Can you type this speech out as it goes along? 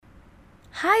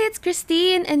Hi, it's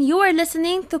Christine, and you are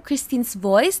listening to Christine's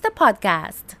Voice, the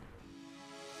podcast.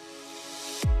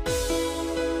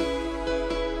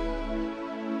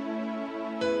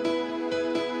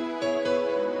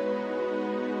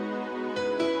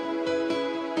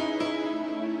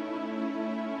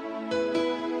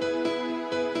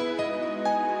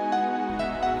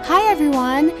 Hi,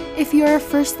 everyone. If you're a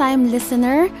first time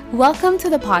listener, welcome to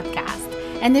the podcast.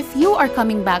 And if you are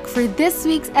coming back for this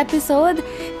week's episode,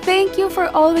 thank you for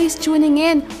always tuning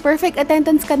in. Perfect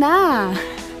attendance ka na!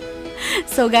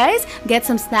 So guys, get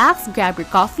some snacks, grab your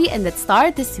coffee, and let's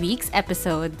start this week's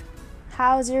episode.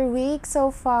 How's your week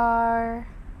so far?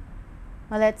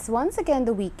 Well, it's once again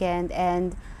the weekend,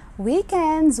 and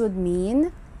weekends would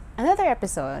mean another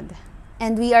episode.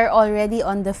 And we are already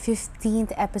on the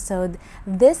 15th episode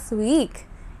this week.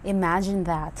 Imagine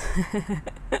that.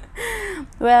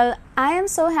 Well, I am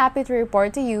so happy to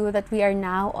report to you that we are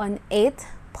now on 8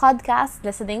 podcast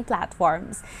listening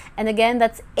platforms. And again,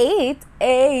 that's 8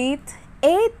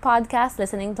 podcast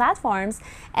listening platforms.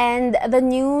 And the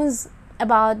news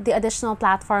about the additional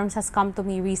platforms has come to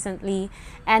me recently,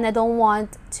 and I don't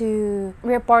want to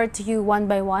report to you one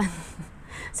by one.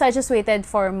 So I just waited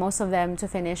for most of them to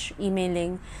finish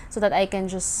emailing so that I can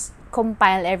just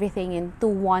compile everything into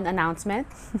one announcement.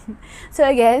 So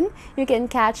again, you can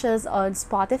catch us on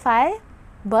Spotify,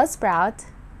 Buzzsprout,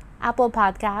 Apple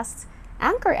Podcasts,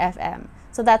 Anchor FM.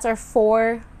 So that's our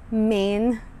 4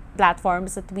 main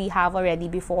platforms that we have already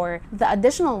before the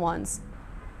additional ones.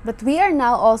 But we are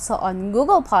now also on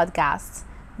Google Podcasts,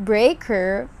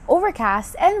 Breaker,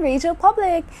 Overcast, and Radio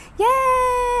Public.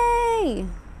 Yay!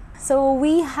 So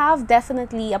we have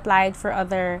definitely applied for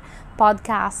other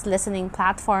podcast listening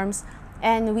platforms,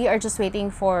 and we are just waiting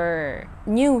for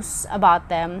news about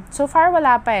them. So far,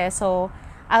 wala pa eh. So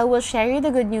I will share you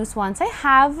the good news once I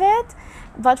have it.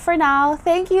 But for now,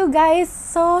 thank you guys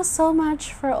so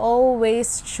much for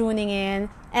always tuning in.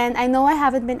 And I know I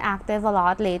haven't been active a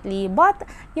lot lately, but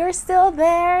you're still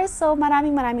there. So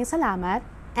maraming salamat.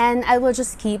 And I will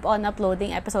just keep on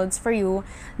uploading episodes for you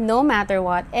no matter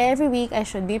what. Every week I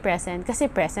should be present kasi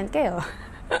present kayo.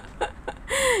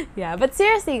 Yeah, but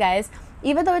seriously guys,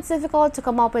 even though it's difficult to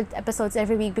come up with episodes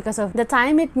every week because of the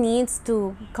time it needs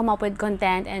to come up with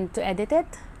content and to edit it,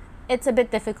 it's a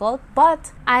bit difficult,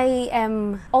 but I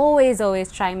am always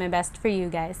trying my best for you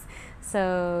guys.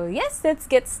 So, yes, let's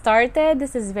get started.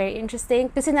 This is very interesting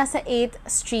kasi nasa 8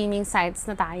 streaming sites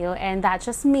na tayo, and that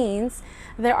just means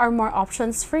there are more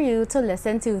options for you to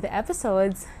listen to the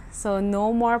episodes. So,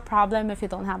 no more problem if you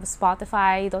don't have a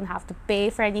Spotify, you don't have to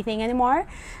pay for anything anymore.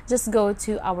 Just go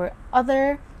to our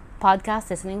other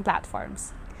podcast listening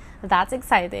platforms. That's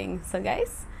exciting. So,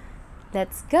 guys,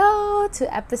 let's go to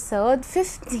episode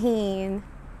 15.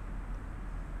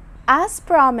 As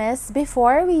promised,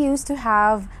 before we used to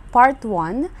have part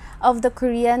 1 of the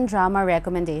Korean drama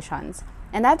recommendations.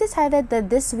 And I've decided that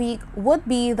this week would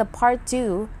be the part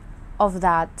 2 of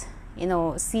that,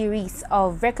 series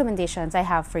of recommendations I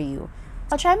have for you.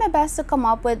 I'll try my best to come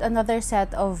up with another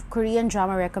set of Korean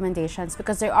drama recommendations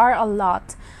because there are a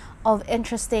lot of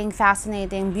interesting,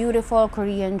 fascinating, beautiful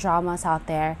Korean dramas out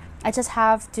there. I just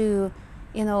have to,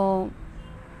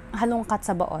 halungkat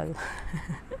sa baol.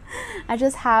 I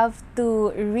just have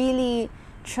to really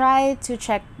try to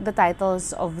check the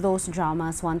titles of those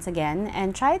dramas once again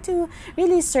and try to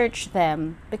really search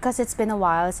them because it's been a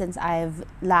while since I've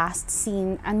last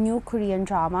seen a new Korean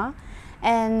drama.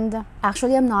 And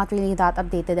actually, I'm not really that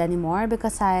updated anymore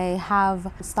because I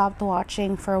have stopped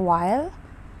watching for a while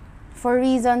for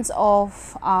reasons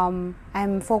of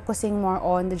I'm focusing more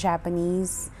on the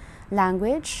Japanese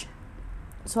language.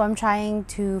 So I'm trying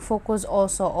to focus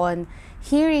also on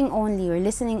hearing only or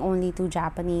listening only to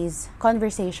Japanese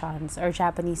conversations or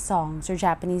Japanese songs or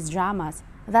Japanese dramas.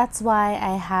 That's why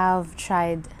I have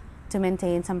tried to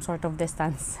maintain some sort of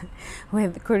distance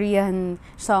with Korean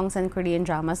songs and Korean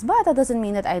dramas. But that doesn't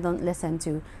mean that I don't listen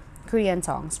to Korean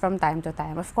songs from time to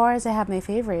time. Of course, I have my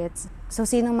favorites. So,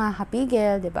 sinong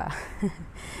makakapigil, diba?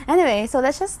 Anyway, so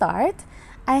let's just start.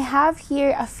 I have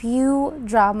here a few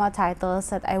drama titles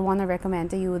that I want to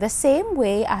recommend to you the same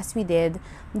way as we did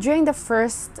during the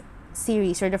first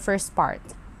series or the first part.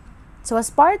 So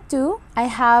as part 2, I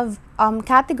have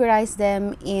categorized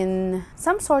them in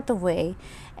some sort of way,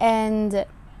 and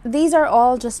these are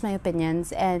all just my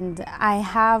opinions, and I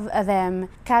have them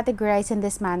categorized in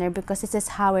this manner because this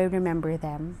is how I remember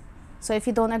them. So if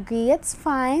you don't agree, it's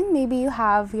fine. Maybe you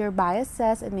have your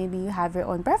biases and maybe you have your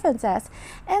own preferences,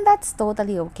 and that's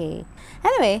totally okay.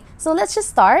 Anyway, so let's just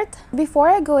start. Before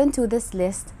I go into this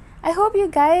list, I hope you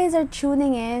guys are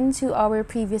tuning in to our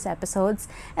previous episodes,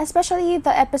 especially the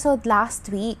episode last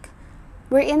week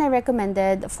wherein I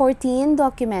recommended 14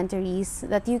 documentaries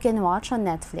that you can watch on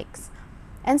Netflix.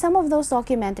 And some of those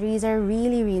documentaries are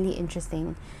really, really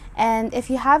interesting. And if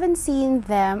you haven't seen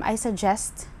them, I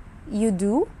suggest you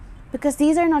do, because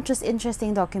these are not just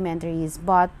interesting documentaries,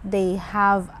 but they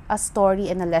have a story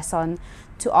and a lesson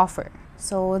to offer.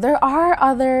 So there are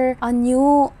other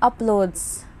new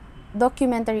uploads,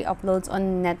 documentary uploads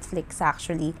on Netflix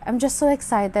actually. I'm just so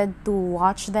excited to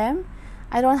watch them.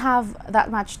 I don't have that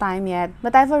much time yet,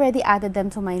 but I've already added them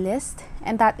to my list,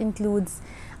 and that includes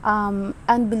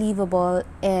Unbelievable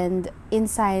and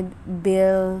Inside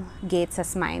Bill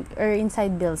Gates's Mind, or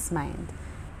Inside Bill's Mind.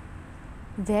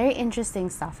 Very interesting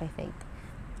stuff, I think.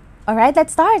 Alright,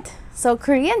 let's start. So,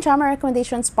 Korean drama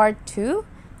recommendations part 2.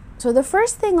 So, the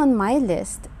first thing on my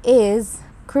list is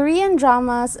Korean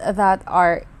dramas that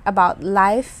are about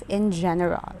life in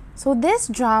general. So, this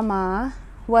drama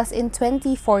was in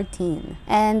 2014,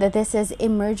 and this is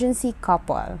Emergency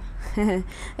Couple.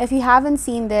 If you haven't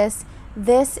seen this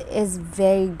is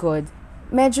very good.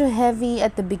 Medyo heavy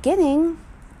at the beginning,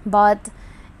 but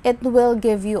it will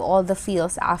give you all the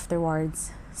feels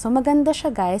afterwards. So maganda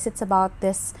siya, guys. It's about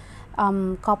this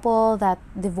couple that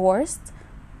divorced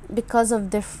because of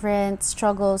different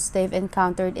struggles they've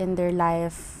encountered in their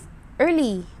life,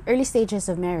 early stages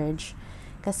of marriage.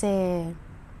 Kasi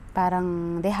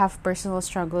parang they have personal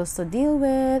struggles to deal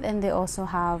with, and they also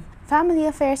have family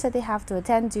affairs that they have to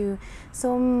attend to.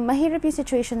 So, mahirap yung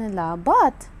situation nila.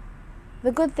 But,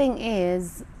 the good thing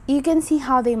is, you can see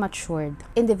how they matured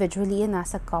individually and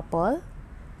as a couple.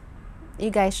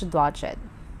 You guys should watch it.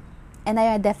 And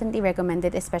I definitely recommend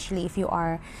it, especially if you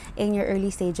are in your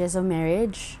early stages of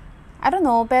marriage. I don't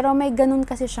know, pero may ganun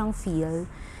kasi siyang feel.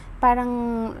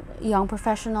 Parang young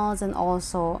professionals and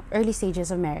also early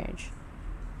stages of marriage.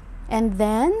 And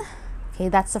then, okay,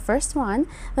 that's the first one.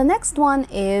 The next one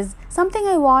is something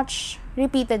I watch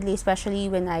repeatedly, especially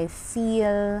when I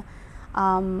feel,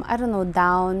 I don't know,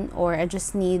 down, or I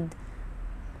just need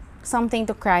something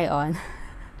to cry on.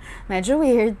 Medyo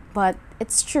weird, but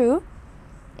it's true.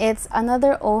 It's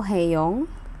Another Oh Hae-young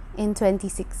in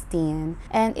 2016.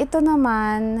 And ito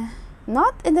naman,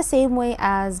 not in the same way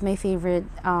as my favorite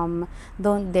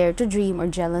Don't Dare to Dream or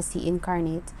Jealousy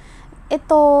Incarnate.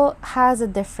 Ito has a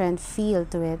different feel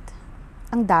to it.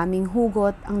 Ang daming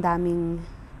hugot, ang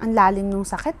lalim nung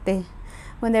sakit eh.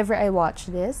 Whenever I watch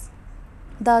this.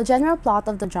 The general plot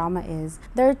of the drama is,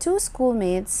 there are two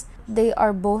schoolmates. They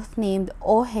are both named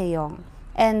Oh Hae-young.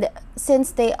 And since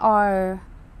they are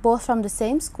both from the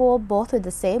same school, both with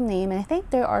the same name, and I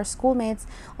think there are schoolmates,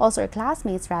 also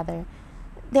classmates rather,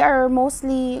 they are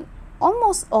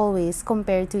almost always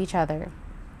compared to each other.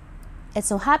 It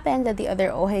so happened that the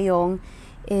other Oh Hae-young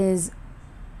is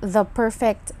the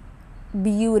perfect,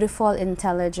 beautiful,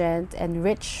 intelligent, and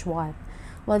rich one.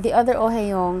 While the other Oh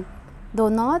Hae-young, though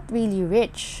not really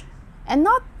rich, and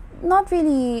not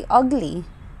really ugly.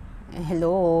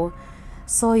 Hello,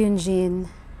 So Yoon-jin.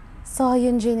 So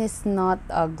Yoon-jin is not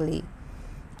ugly.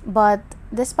 But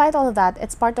despite all of that,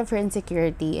 it's part of her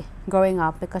insecurity growing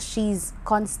up, because she's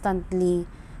constantly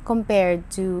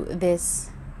compared to this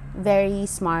very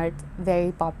smart,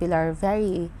 very popular,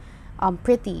 very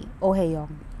pretty Oh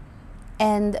Hae-young.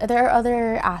 And there are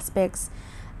other aspects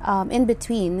in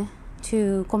between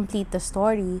to complete the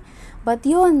story. But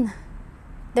yun,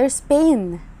 there's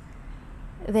pain,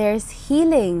 there's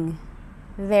healing,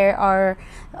 there are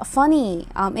funny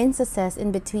instances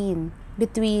in between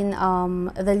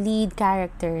the lead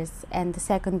characters and the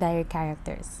secondary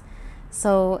characters.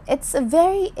 So it's a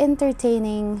very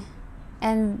entertaining.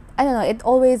 And I don't know, it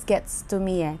always gets to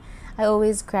me. I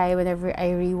always cry whenever I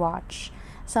rewatch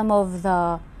some of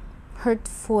the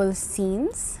hurtful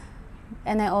scenes.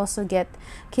 And I also get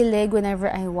kilig whenever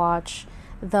I watch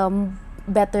the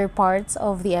better parts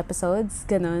of the episodes.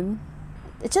 Ganun.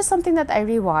 It's just something that I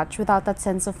rewatch without that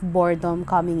sense of boredom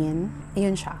coming in.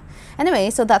 Ayun siya.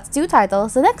 Anyway, so that's 2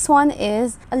 titles. The next one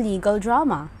is a legal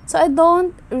drama. So I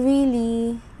don't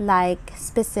really like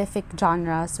specific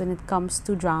genres when it comes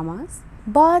to dramas.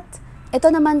 But,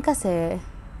 ito naman kasi,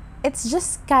 it's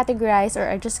just categorized, or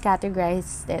I just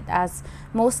categorized it as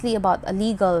mostly about a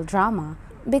legal drama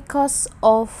because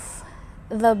of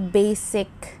the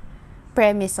basic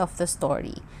premise of the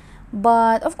story.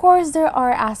 But, of course, there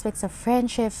are aspects of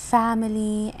friendship,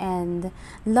 family, and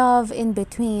love in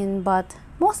between, but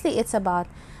mostly it's about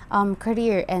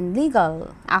career and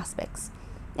legal aspects.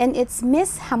 And it's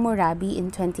Miss Hammurabi in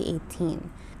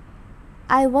 2018.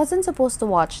 I wasn't supposed to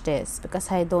watch this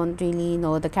because I don't really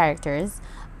know the characters,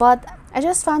 but I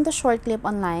just found a short clip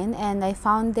online and I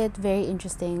found it very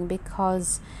interesting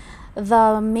because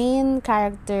the main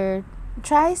character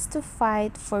tries to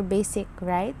fight for basic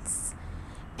rights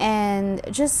and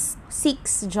just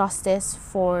seeks justice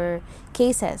for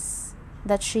cases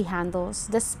that she handles,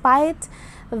 despite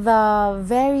the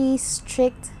very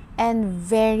strict and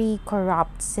very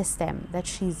corrupt system that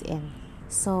she's in.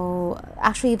 So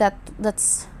actually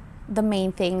that's the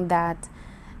main thing that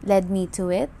led me to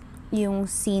it, yung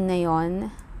scene na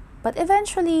yon. But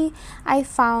eventually, I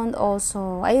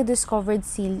discovered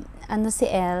si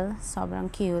Elle,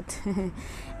 sobrang cute.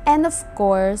 And of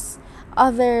course,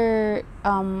 other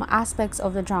aspects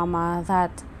of the drama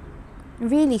that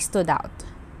really stood out.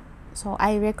 So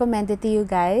I recommend it to you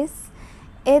guys.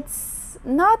 It's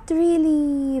not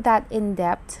really that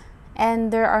in-depth,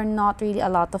 and there are not really a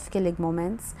lot of kilig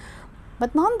moments.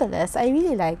 But nonetheless, I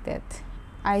really liked it.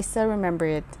 I still remember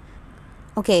it.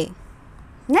 Okay,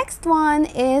 next one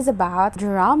is about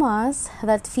dramas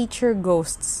that feature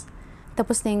ghosts.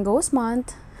 Tapos na yung ghost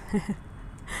month.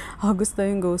 August na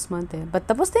yung ghost month eh. But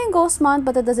tapos na yung ghost month,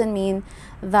 but that doesn't mean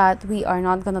that we are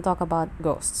not gonna talk about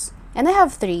ghosts. And I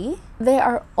have 3. They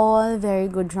are all very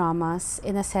good dramas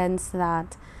in a sense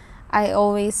that I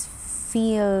always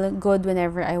feel good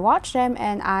whenever I watch them,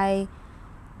 and I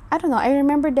don't know, I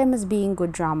remember them as being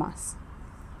good dramas.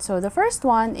 So the first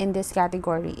one in this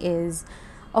category is,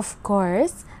 of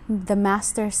course, The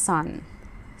Master's Son,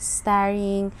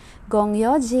 starring Gong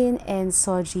Yeojin and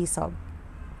So Ji-sub.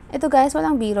 Ito guys,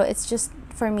 walang biro. It's just,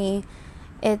 for me,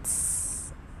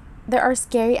 there are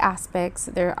scary aspects,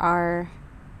 there are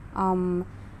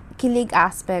kilig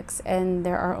aspects, and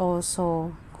there are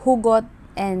also hugot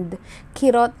and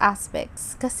kirot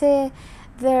aspects. Kasi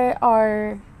there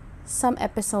are some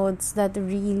episodes that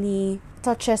really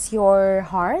touches your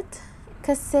heart.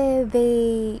 Kasi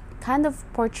they kind of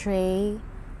portray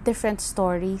different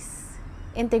stories,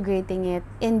 integrating it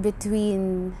in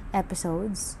between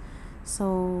episodes. So,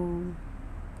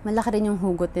 malaki rin yung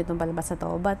hugot nitong palabas na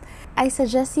to. But I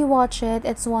suggest you watch it.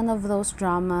 It's one of those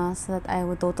dramas that I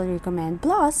would totally recommend.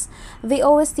 Plus, the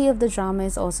OST of the drama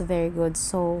is also very good.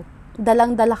 So,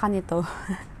 dalang-dala ka nito.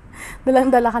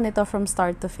 Dalang-dala ka nito from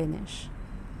start to finish.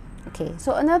 Okay,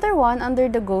 so another one under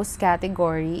the ghost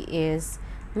category is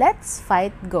Let's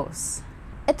Fight Ghosts.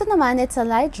 Ito naman, it's a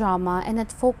light drama and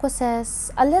it focuses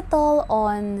a little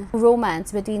on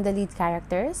romance between the lead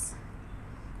characters.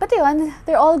 But yun,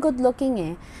 they're all good looking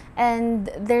eh.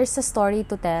 And there's a story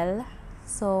to tell.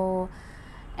 So,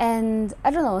 and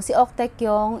I don't know, si Ok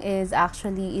Taecyeong is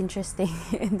actually interesting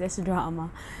in this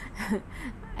drama.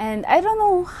 And I don't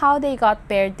know how they got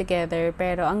paired together,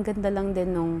 pero ang ganda lang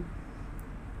din nung,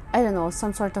 I don't know,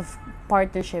 some sort of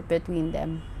partnership between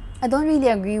them. I don't really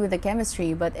agree with the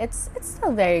chemistry, but it's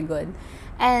still very good.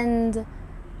 And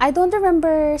I don't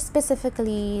remember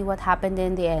specifically what happened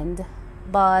in the end,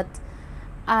 but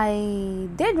I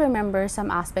did remember some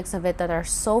aspects of it that are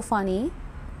so funny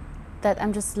that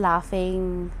I'm just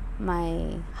laughing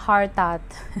my heart out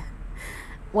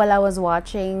while I was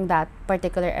watching that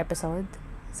particular episode.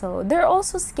 So there are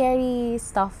also scary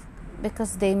stuff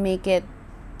because they make it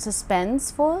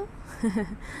suspenseful,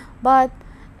 but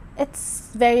it's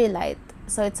very light,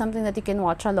 so it's something that you can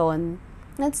watch alone.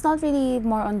 It's not really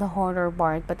more on the horror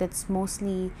part, but it's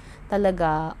mostly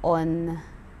talaga on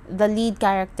the lead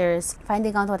characters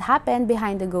finding out what happened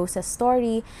behind the ghost's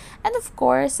story, and of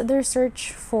course their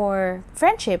search for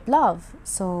friendship, love.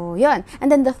 So yun.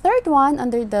 And then the third one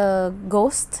under the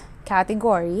ghost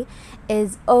category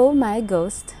is Oh My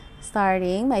Ghost,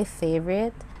 starring my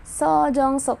favorite So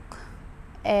Jong-suk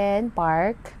and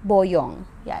Park Bo-young.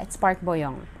 Yeah, it's Park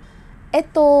Bo-young.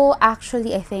 Ito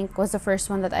actually, I think, was the first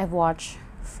one that I've watched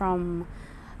from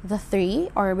the 3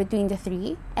 or between the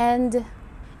 3. And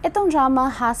itong drama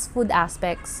has food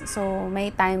aspects. So,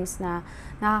 may times na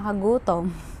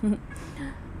nakakagutom.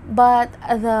 But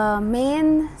the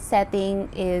main setting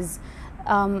is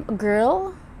a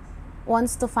girl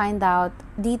wants to find out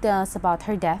details about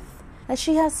her death. That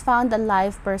she has found a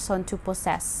live person to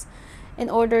possess in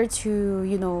order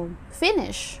to,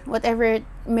 finish whatever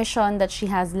mission that she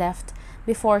has left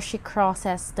before she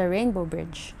crosses the Rainbow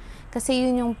Bridge. Kasi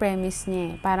yun yung premise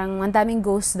niya eh. Parang ang daming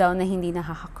ghosts daw na hindi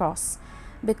nakaka-cross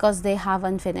because they have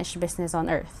unfinished business on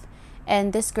Earth.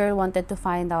 And this girl wanted to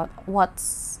find out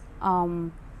what's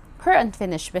her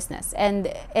unfinished business.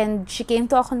 And she came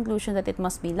to a conclusion that it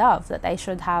must be love, that I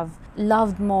should have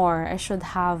loved more, I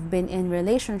should have been in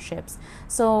relationships.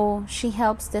 So she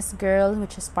helps this girl,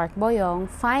 which is Park Bo-young,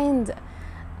 find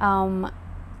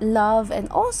love and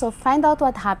also find out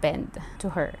what happened to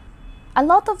her. A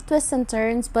lot of twists and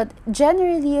turns, but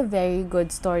generally a very good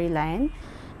storyline.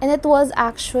 And it was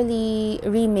actually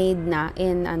remade na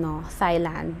in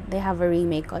Thailand. They have a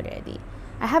remake already.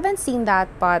 I haven't seen that,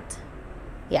 but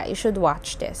yeah, you should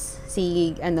watch this.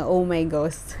 See, Oh My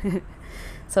Ghost.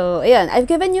 So, ayan,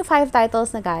 I've given you 5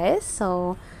 titles na, guys.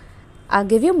 So, I'll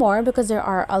give you more because there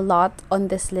are a lot on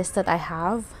this list that I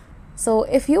have. So,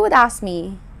 if you would ask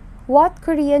me, what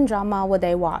Korean drama would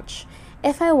I watch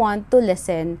if I want to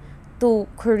listen to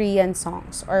Korean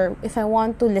songs or if I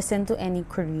want to listen to any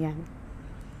Korean?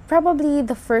 Probably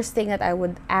the first thing that I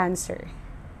would answer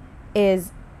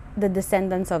is The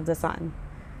Descendants of the Sun.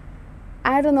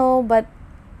 I don't know, but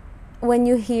when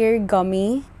you hear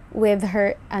Gummy with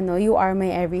her, You Are My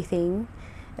Everything,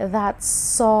 that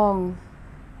song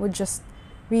would just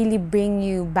really bring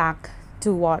you back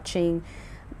to watching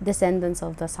Descendants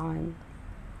of the Sun.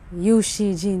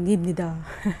 유시진입니다.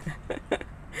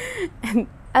 And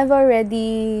I've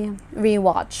already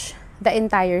rewatched the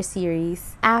entire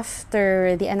series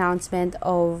after the announcement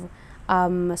of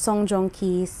Song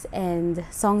Joong-ki's and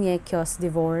Song Ye-kyo's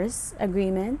divorce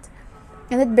agreement.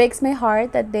 And it breaks my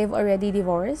heart that they've already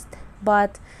divorced.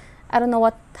 But I don't know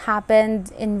what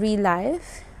happened in real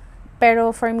life.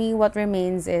 Pero for me, what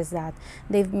remains is that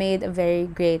they've made a very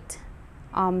great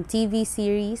TV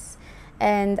series.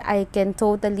 And I can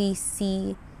totally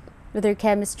see their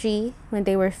chemistry when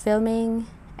they were filming.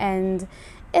 And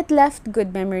it left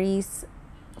good memories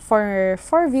for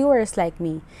viewers like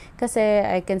me. Kasi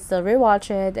I can still rewatch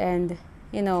it and,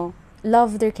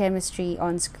 love their chemistry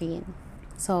on screen.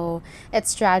 So,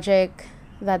 it's tragic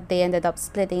that they ended up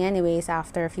splitting anyways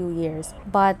after a few years.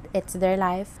 But it's their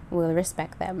life. We'll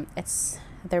respect them. It's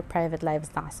their private lives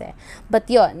na kasi. But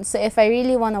yun, so if I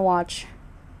really want to watch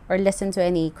or listen to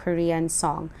any Korean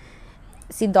song,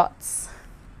 si Dots,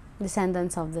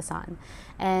 Descendants of the Sun.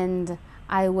 And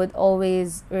I would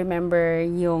always remember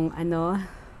yung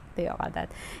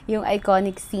yung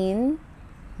iconic scene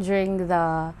during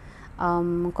the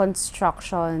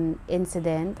construction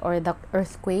incident or the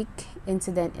earthquake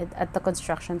incident at the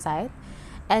construction site.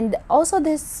 And also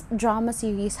this drama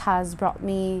series has brought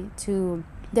me to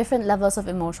different levels of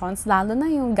emotions, lalo na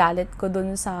yung galit ko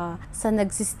dun sa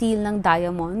nagsisteal ng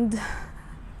diamond.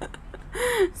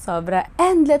 Sobra.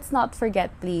 And let's not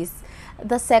forget, please,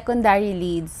 the secondary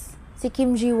leads, si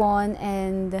Kim Ji-won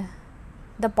and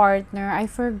the partner, I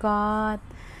forgot.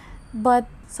 But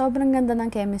sobrang ganda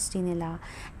ng chemistry nila.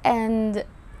 And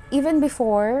even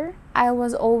before, I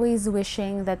was always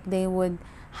wishing that they would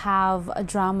have a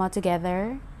drama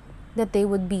together, that they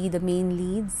would be the main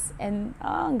leads. And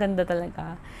ang ganda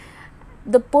talaga.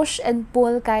 The push and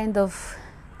pull kind of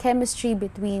chemistry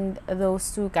between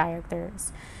those two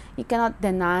characters. You cannot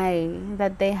deny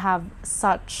that they have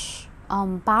such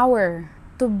power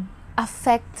to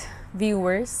affect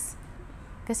viewers.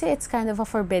 Kasi it's kind of a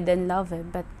forbidden love,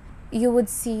 but you would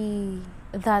see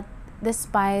that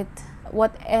despite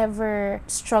whatever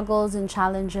struggles and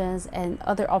challenges and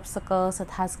other obstacles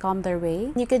that has come their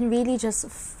way, you can really just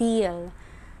feel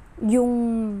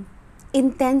yung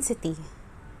intensity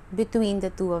between the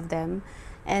two of them.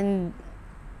 And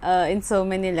in so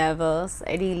many levels,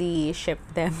 I really ship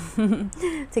them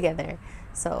together.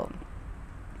 So,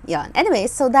 yeah. Anyway,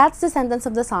 so that's Descendants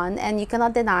of the Sun, and you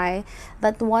cannot deny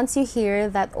that once you hear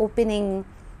that opening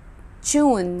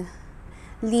tune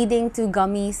leading to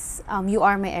Gummy's You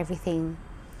Are My Everything,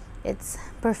 it's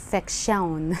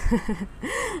perfection.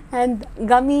 And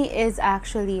Gummy is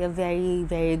actually a very,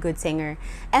 very good singer.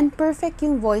 And perfect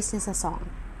yung voice niya sa song.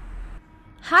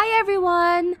 Hi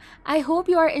everyone! I hope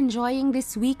you are enjoying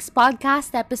this week's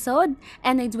podcast episode,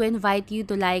 and I do invite you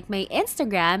to like my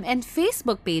Instagram and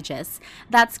Facebook pages.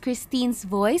 That's Christine's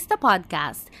Voice, the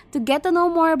podcast, to get to know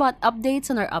more about updates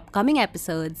on our upcoming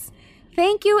episodes.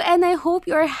 Thank you, and I hope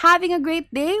you are having a great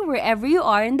day wherever you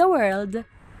are in the world.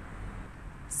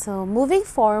 So, moving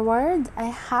forward,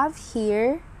 I have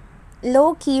here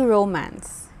low-key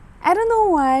romance. I don't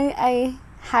know why I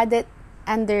had it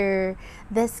under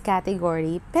this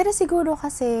category, pero siguro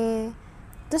kasi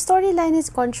the storyline is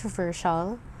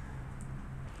controversial,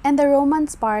 and the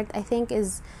romance part, I think,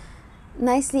 is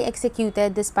nicely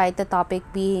executed despite the topic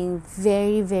being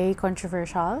very, very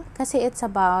controversial, kasi it's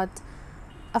about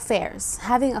affairs,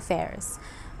 having affairs.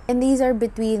 And these are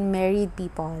between married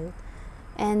people.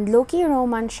 And low-key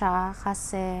romance siya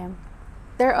kasi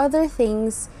there are other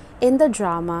things in the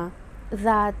drama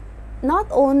that not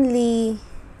only,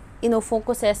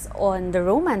 focuses on the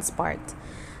romance part,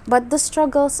 but the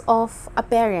struggles of a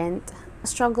parent,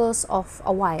 struggles of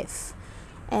a wife,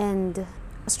 and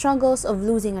struggles of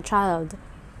losing a child.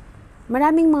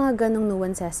 Maraming mga ganong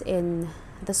nuances in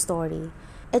the story.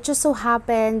 It just so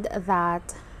happened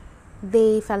that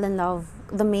they fell in love,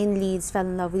 the main leads fell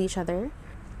in love with each other,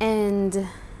 and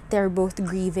they're both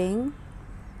grieving,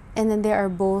 and then they are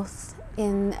both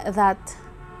in that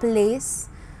place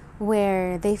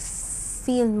where they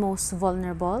feel most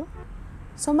vulnerable.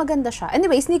 So, maganda siya.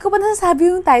 Anyways, hindi ko pa nasasabi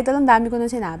yung title. Ang dami ko na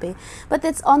sinabi. But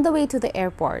it's On the Way to the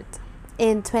Airport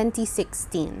in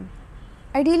 2016.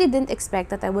 I really didn't expect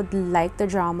that I would like the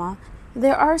drama.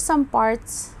 There are some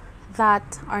parts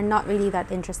that are not really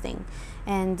that interesting.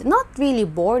 And not really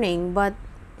boring, but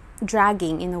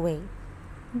dragging in a way.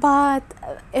 But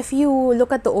if you look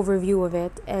at the overview of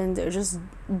it and just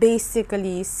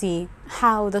basically see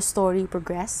how the story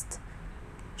progressed,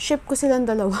 ship ko silang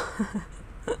dalawa.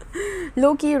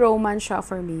 Low-key romance siya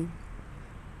for me.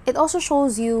 It also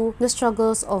shows you the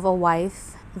struggles of a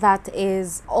wife that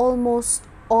is almost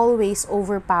always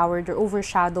overpowered or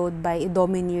overshadowed by a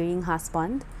domineering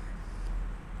husband.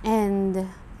 And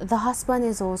the husband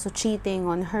is also cheating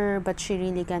on her, but she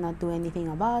really cannot do anything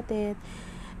about it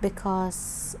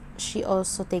because she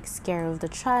also takes care of the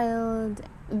child.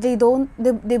 They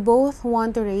both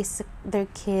want to raise their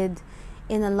kid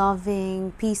in a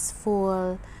loving,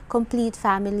 peaceful, complete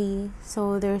family.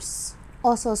 So there's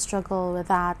also a struggle with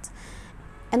that.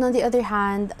 And on the other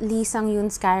hand, Lee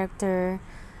Sang-yoon's character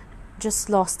just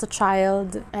lost a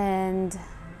child and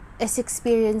is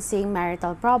experiencing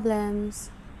marital problems.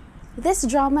 This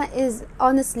drama is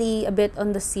honestly a bit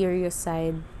on the serious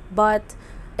side, but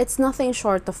it's nothing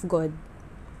short of good.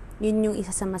 Yun yung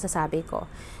isa sa masasabi ko.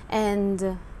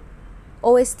 And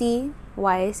OST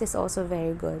wise is also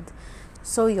very good.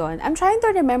 So yun, I'm trying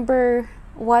to remember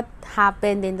what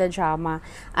happened in the drama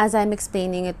as I'm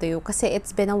explaining it to you kasi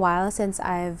it's been a while since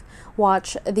I've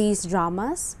watched these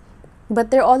dramas,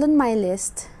 but they're all on my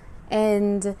list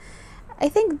and I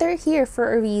think they're here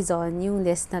for a reason, yung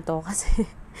list na to, kasi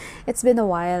it's been a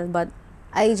while, but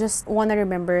I just want to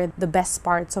remember the best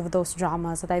parts of those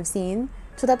dramas that I've seen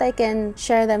so that I can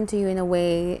share them to you in a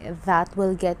way that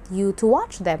will get you to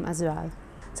watch them as well.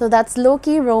 So that's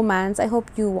Low-key Romance. I hope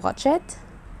you watch it.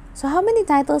 So how many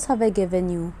titles have I given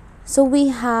you? So we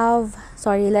have,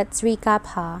 let's recap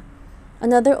ha.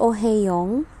 Another Oh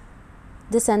Hae-young,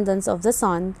 Descendants of the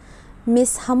Sun,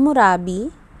 Miss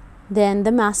Hammurabi, then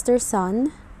The Master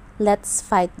Son, Let's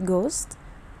Fight Ghost,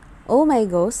 Oh My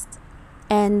Ghost,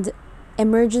 and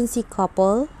Emergency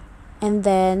Couple, and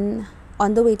then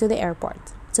On the Way to the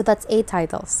Airport. So that's 8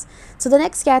 titles. So the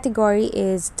next category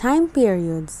is time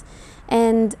periods.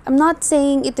 And I'm not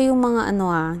saying ito yung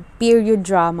mga period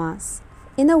dramas.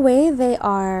 In a way, they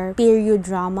are period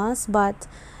dramas, but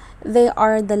they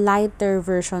are the lighter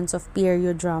versions of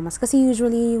period dramas. Kasi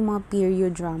usually yung mga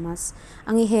period dramas,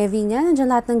 ang heavy niya, nandiyan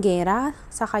lahat ng gera,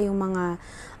 saka yung mga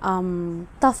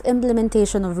tough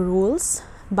implementation of rules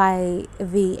by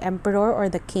the emperor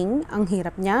or the king. Ang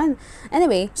hirap niyan.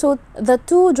 Anyway, so the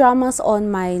 2 dramas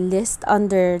on my list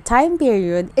under time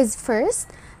period is first,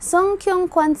 Song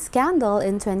Kyung-kwan's Scandal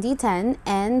in 2010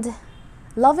 and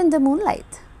Love in the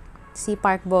Moonlight, si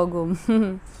Park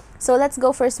Bo-gum. So let's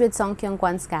go first with Song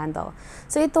Kyung-kwan's Scandal.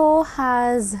 So ito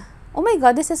has, oh my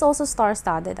god, this is also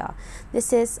star-studded.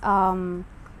 This is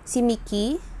si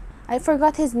Mickey. I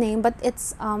forgot his name, but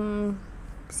it's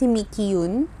si Mickey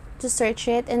Yoon. Just search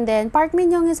it. And then Park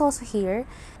Min-young is also here,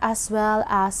 as well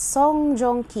as Song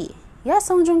Joong-ki. Yeah,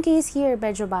 Song Joong-ki is here.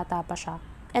 Medyo bata pa siya.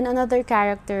 And another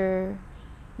character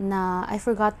na I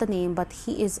forgot the name, but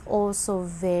he is also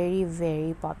very,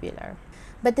 very popular.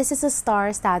 But this is a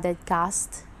star-studded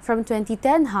cast from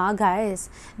 2010, guys.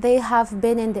 They have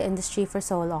been in the industry for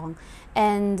so long.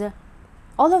 And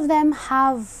all of them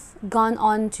have gone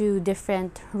on to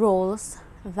different roles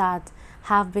that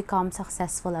have become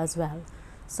successful as well.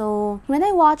 So when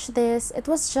I watched this, it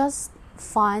was just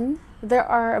fun. There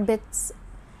are bits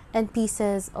and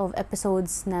pieces of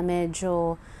episodes na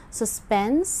medyo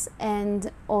suspense,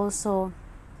 and also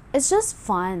it's just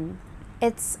fun.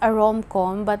 It's a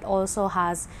rom-com but also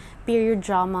has period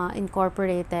drama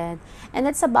incorporated, and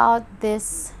it's about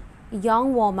this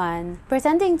young woman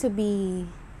pretending to be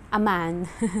a man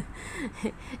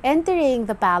entering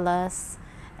the palace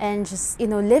and just,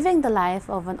 living the life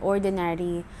of an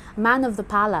ordinary man of the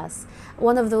palace,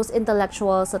 one of those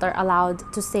intellectuals that are allowed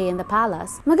to stay in the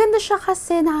palace. Maganda siya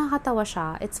kasi nakakatawa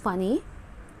siya. It's funny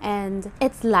and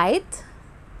it's light,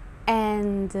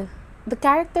 and the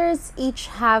characters each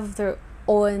have their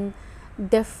own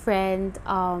different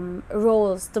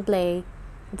roles to play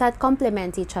that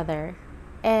complement each other.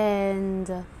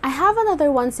 And I have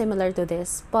another one similar to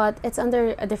this, but it's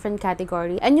under a different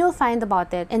category, and you'll find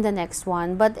about it in the next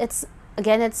one. But it's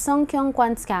Song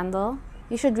Kyung-kwan's Scandal.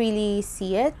 You should really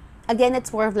see it. Again,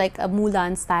 it's more of like a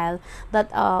Mulan style, that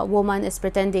a woman is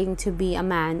pretending to be a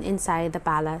man inside the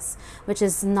palace, which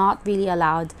is not really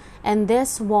allowed. And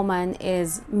this woman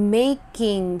is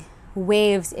making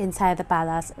waves inside the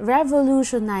palace,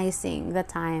 revolutionizing the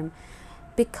time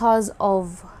because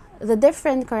of the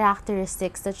different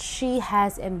characteristics that she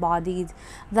has embodied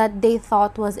that they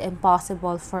thought was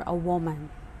impossible for a woman.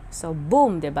 So,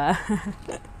 boom, diba?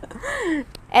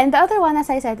 And the other one, as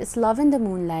I said, is Love in the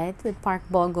Moonlight with Park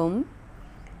Bo-gum.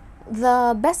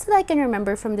 The best that I can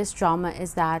remember from this drama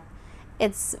is that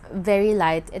it's very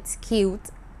light, it's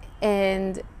cute,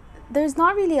 and there's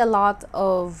not really a lot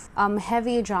of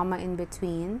heavy drama in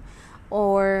between,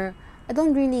 or I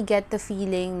don't really get the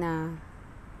feeling na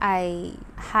I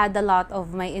had a lot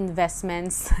of my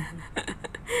investments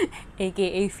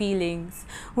aka feelings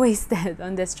wasted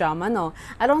on this drama. No,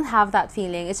 I don't have that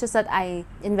feeling. It's just that I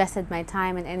invested my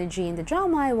time and energy in the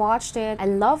drama. I watched it, I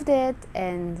loved it,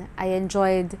 and I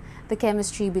enjoyed the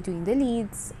chemistry between the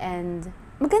leads, and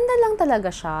maganda lang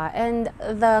talaga siya. And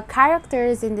the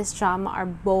characters in this drama are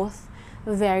both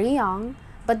very young,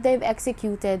 but they've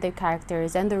executed their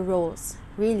characters and their roles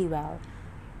really well.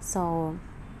 So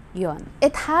yun.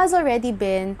 It has already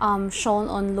been shown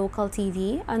on local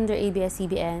TV under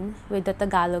ABS-CBN with the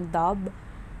Tagalog dub.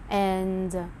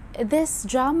 And this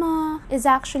drama is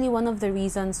actually one of the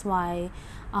reasons why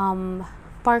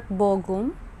Park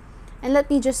Bo-gum, and let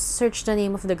me just search the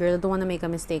name of the girl. I don't want to make a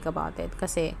mistake about it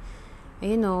kasi,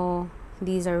 you know,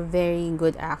 these are very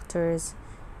good actors.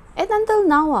 And until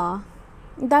now,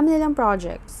 ang dami nilang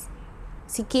projects.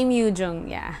 Si Kim Yoo-jung,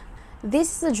 yeah.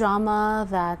 This is a drama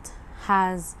that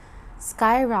has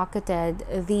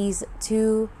skyrocketed these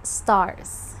two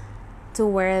stars to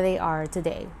where they are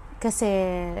today.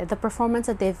 Kasi the performance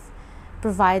that they've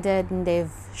provided and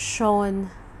they've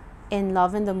shown in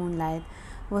Love in the Moonlight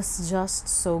was just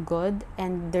so good,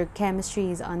 and their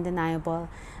chemistry is undeniable.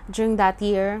 During that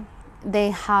year,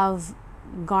 they have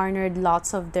garnered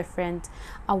lots of different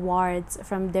awards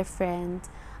from different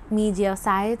media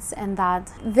sites, and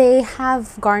that they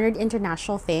have garnered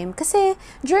international fame. Kasi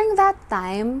during that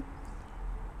time,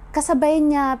 kasabay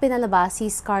niya pinalabas si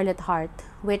Scarlet Heart,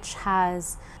 which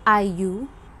has IU.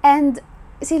 And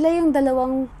sila yung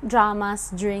dalawang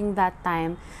dramas during that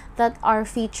time that are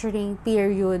featuring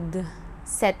period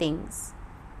settings.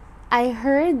 I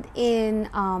heard in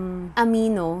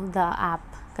Amino, the app,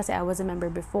 kasi I was a member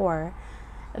before,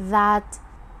 that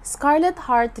Scarlet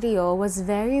Heart Trio was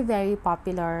very, very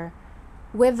popular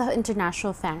with the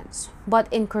international fans.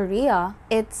 But in Korea,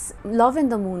 it's Love in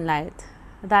the Moonlight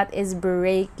that is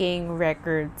breaking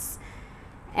records.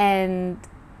 And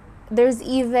there's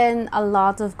even a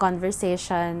lot of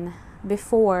conversation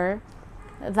before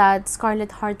that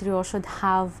Scarlet Heart Trio should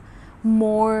have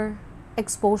more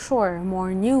exposure,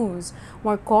 more news,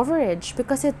 more coverage,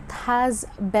 because it has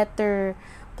better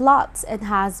plots and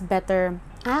has better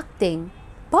acting.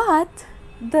 But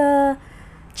the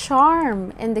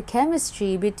charm and the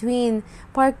chemistry between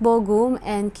Park Bo-gum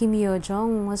and Kim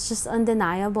Yoo-jung was just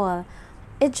undeniable.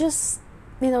 It just,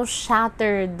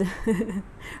 shattered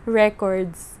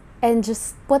records and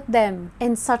just put them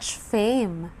in such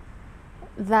fame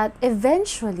that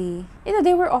eventually,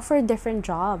 they were offered different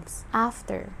jobs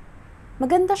after.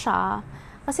 Maganda siya,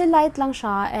 kasi light lang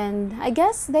siya, and I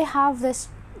guess they have this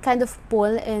kind of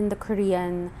pull in the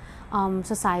Korean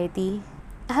society.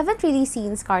 I haven't really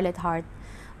seen Scarlet Heart,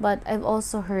 but I've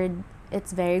also heard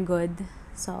it's very good.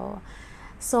 So,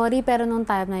 sorry, pero nung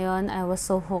time na yon, I was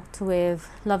so hooked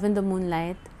with Love in the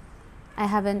Moonlight. I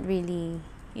haven't really,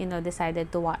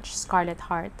 decided to watch Scarlet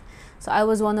Heart. So I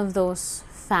was one of those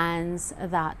fans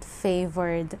that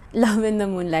favored Love in the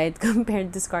Moonlight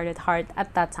compared to Scarlet Heart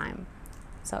at that time.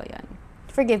 So, yun.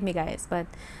 Forgive me, guys, but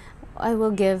I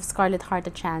will give Scarlet Heart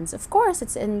a chance. Of course,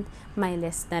 it's in my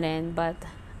list na rin, but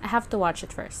I have to watch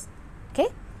it first. Okay?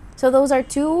 So, those are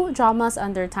two dramas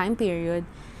under time period.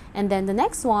 And then the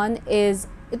next one is,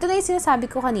 ito na yung sinasabi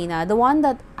ko kanina, the one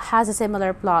that has a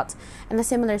similar plot and a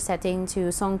similar setting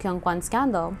to Song Kyung-kwan's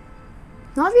Scandal.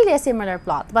 Not really a similar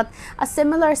plot, but a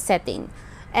similar setting.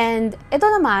 And ito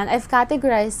naman, I've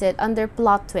categorized it under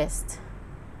plot twist.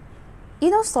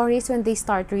 Stories when they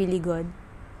start really good.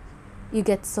 You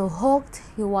get so hooked,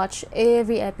 you watch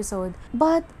every episode.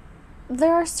 But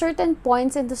there are certain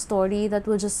points in the story that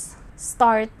will just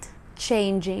start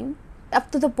changing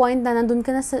up to the point na nandun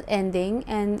ka na sa ending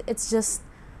and it's just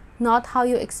not how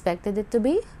you expected it to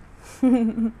be.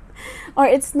 Or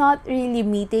it's not really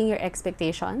meeting your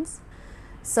expectations.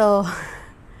 So,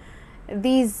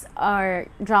 these are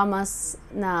dramas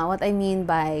na what I mean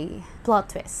by plot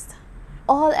twist.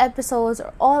 All episodes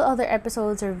or all other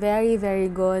episodes are very, very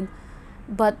good,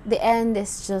 but the end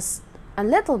is just a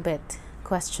little bit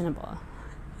questionable.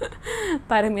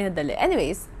 Parang minadali.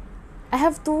 Anyways, I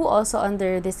have two also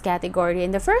under this category,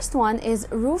 and the first one is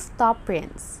Rooftop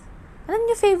Prince. Alam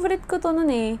niyo, favorite ko to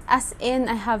nun eh. As in,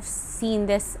 I have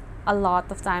seen this a lot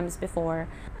of times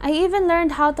before. I even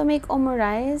learned how to make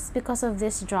omurice because of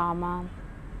this drama.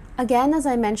 Again, as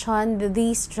I mentioned,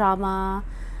 this drama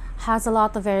has a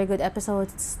lot of very good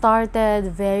episodes. It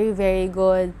started very, very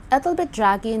good. A little bit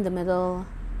draggy in the middle.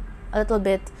 A little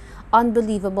bit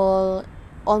unbelievable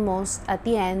almost at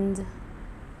the end.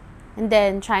 And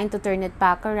then trying to turn it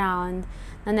back around.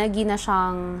 Na naging na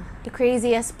siyang the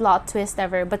craziest plot twist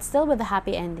ever, but still with a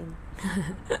happy ending.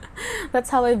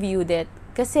 That's how I viewed it.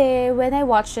 Kasi when I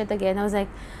watched it again, I was like,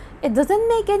 it doesn't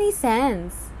make any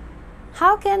sense.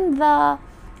 How can the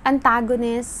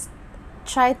antagonist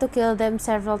try to kill them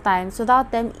several times without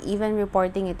them even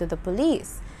reporting it to the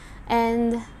police?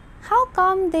 And how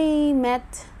come they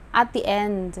met at the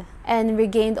end and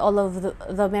regained all of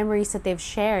the memories that they've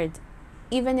shared,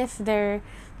 even if they're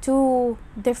two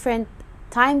different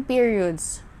time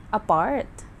periods apart?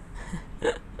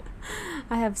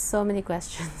 I have so many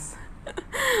questions.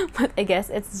 But I guess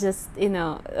it's just,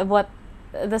 what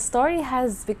the story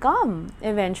has become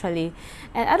eventually.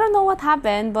 And I don't know what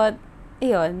happened, but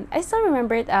yun, I still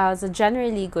remember it as a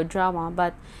generally good drama,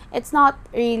 but it's not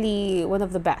really one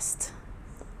of the best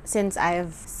since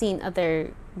I've seen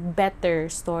other better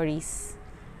stories.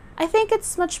 I think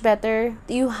it's much better.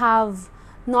 You have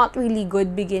not really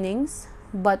good beginnings,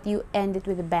 but you end it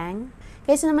with a bang.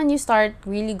 Kasi naman you start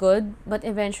really good, but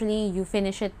eventually you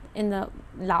finish it in the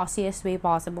lousiest way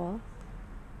possible.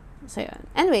 So yeah.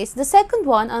 Anyways, the second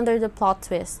one under the plot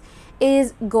twist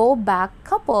is Go Back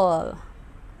Couple.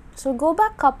 So Go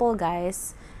Back Couple,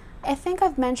 guys, I think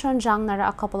I've mentioned Jang Nara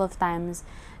a couple of times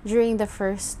during the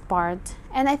first part,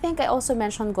 and I think I also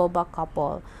mentioned Go Back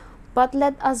Couple. But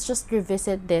let us just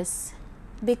revisit this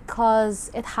because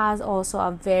it has also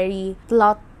a very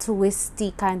plot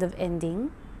twisty kind of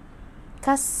ending.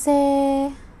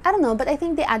 Kasi, I don't know, but I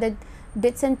think they added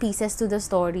bits and pieces to the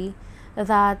story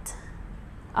that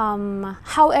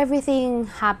how everything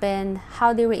happened,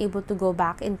 how they were able to go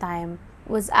back in time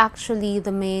was actually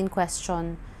the main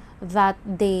question that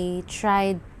they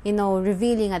tried,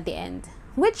 revealing at the end.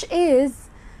 Which is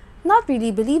not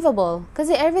really believable.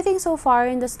 Kasi everything so far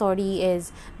in the story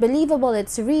is believable,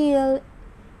 it's real.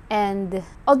 And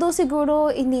although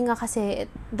siguro hindi nga kasi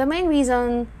the main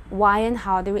reason why and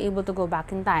how they were able to go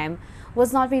back in time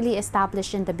was not really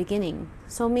established in the beginning.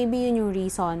 So maybe yun yung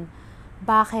reason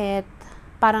bakit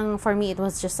parang for me it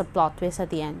was just a plot twist at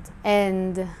the end.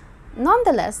 And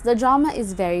nonetheless, the drama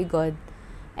is very good.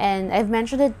 And I've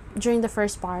mentioned it during the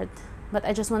first part, but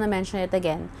I just want to mention it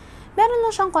again. Meron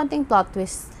lang siyang konting plot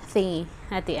twist thingy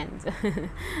at the end.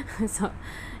 So,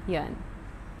 yun.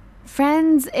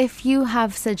 Friends, if you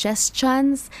have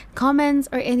suggestions, comments,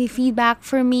 or any feedback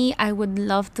for me, I would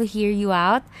love to hear you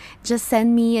out. Just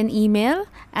send me an email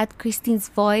at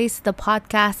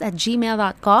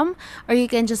christinsvoicethepodcast@gmail.com, or you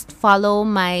can just follow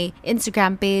my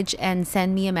Instagram page and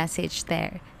send me a message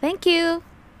there. Thank you!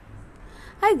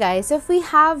 Hi guys, if we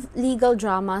have legal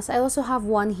dramas, I also have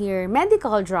one here,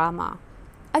 medical drama.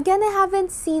 Again, I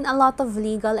haven't seen a lot of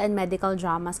legal and medical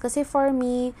dramas kasi for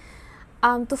me,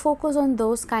 to focus on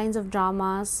those kinds of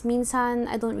dramas, minsan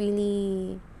I don't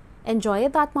really enjoy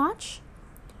it that much.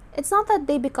 It's not that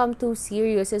they become too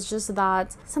serious, it's just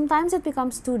that sometimes it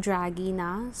becomes too draggy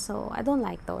na, so I don't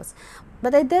like those.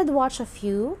 But I did watch a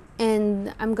few,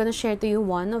 and I'm gonna share to you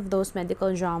one of those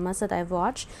medical dramas that I've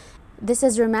watched. This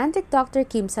is Romantic Dr.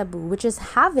 Kim Sabu, which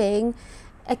is having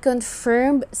a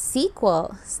confirmed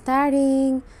sequel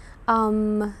starring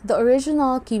the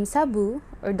original Kim Sabu,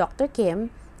 or Dr.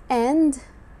 Kim, and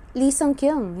Lee Sung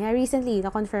Kyung. Yeah, recently,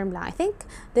 na-confirm lang. I think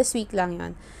this week lang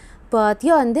yun. But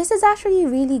yun, this is actually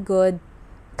really good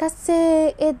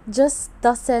kasi it just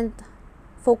doesn't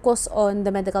focus on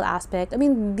the medical aspect. I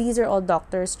mean, these are all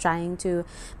doctors trying to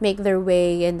make their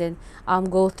way and then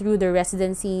go through their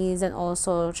residencies and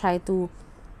also try to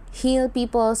heal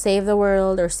people, save the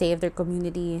world, or save their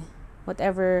community.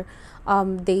 Whatever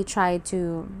they try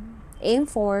to aim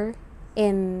for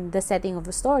in the setting of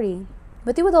the story.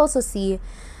 But you would also see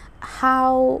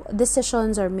how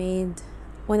decisions are made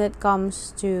when it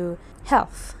comes to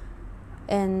health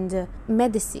and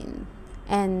medicine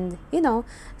and,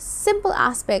 simple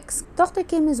aspects. Dr.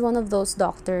 Kim is one of those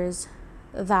doctors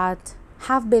that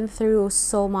have been through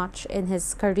so much in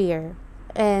his career.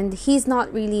 And he's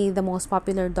not really the most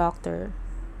popular doctor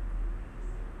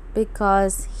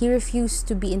because he refused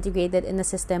to be integrated in a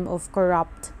system of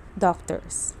corrupt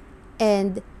doctors.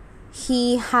 And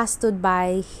he has stood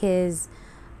by his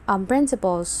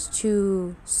principles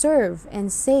to serve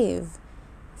and save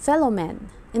fellow men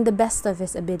in the best of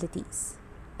his abilities.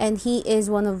 And he is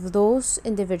one of those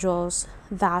individuals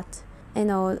that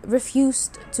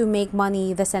refused to make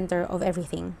money the center of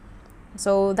everything.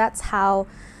 So that's how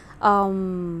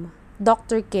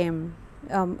Dr. Kim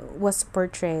was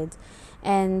portrayed.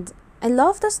 And I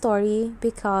love the story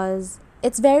because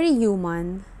it's very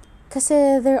human.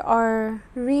 Kasi there are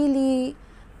really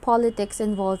politics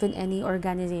involved in any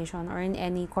organization or in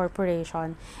any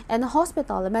corporation. And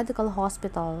a medical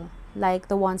hospital, like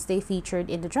the ones they featured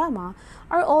in the drama,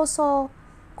 are also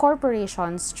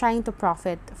corporations trying to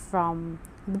profit from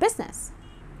the business.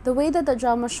 The way that the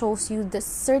drama shows you the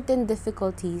certain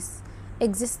difficulties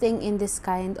existing in this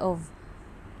kind of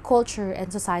culture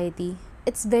and society,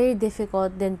 it's very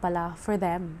difficult din pala for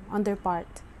them on their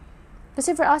part.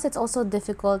 Kasi for us, it's also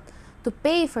difficult to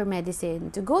pay for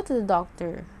medicine, to go to the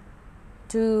doctor,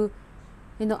 to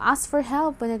ask for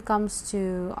help when it comes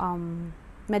to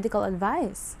medical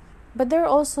advice. But there are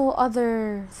also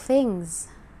other things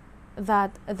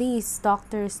that these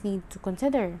doctors need to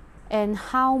consider, and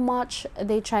how much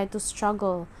they try to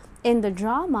struggle in the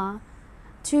drama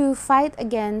to fight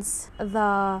against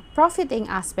the profiting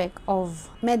aspect of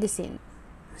medicine.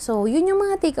 So, yun yung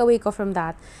mga takeaway ko from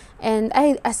that. And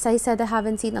as I said, I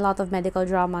haven't seen a lot of medical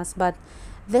dramas, but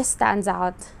this stands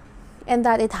out in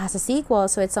that it has a sequel,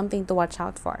 so it's something to watch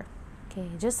out for. Okay,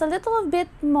 just a little bit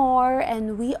more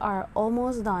and we are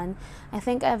almost done. I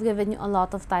think I've given you a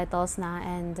lot of titles na,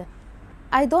 and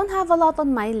I don't have a lot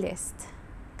on my list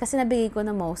kasi nabigay ko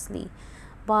na mostly.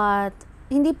 But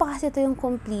hindi pa kasi ito yung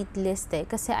complete list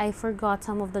kasi I forgot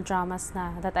some of the dramas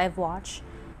that I've watched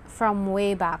from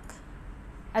way back.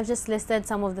 I've just listed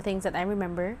some of the things that I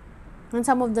remember and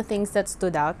some of the things that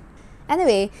stood out.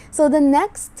 Anyway, so the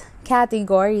next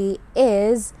category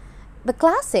is the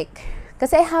classic.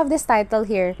 Kasi I have this title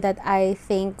here that I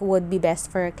think would be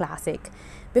best for a classic.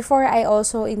 Before, I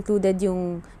also included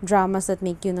yung dramas that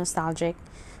make you nostalgic.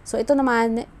 So ito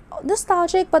naman,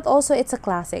 nostalgic but also it's a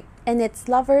classic. And it's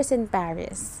Lovers in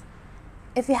Paris.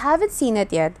 If you haven't seen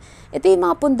it yet, ito yung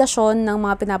mga pundasyon ng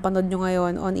mga pinapanood nyo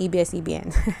ngayon on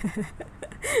ABS-CBN.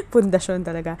 Pundasyon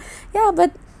talaga. Yeah,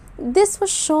 but this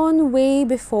was shown way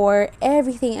before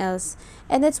everything else.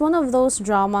 And it's one of those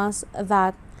dramas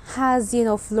that has,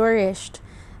 flourished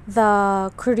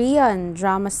the Korean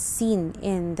drama scene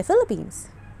in the Philippines.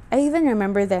 I even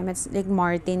remember them. It's like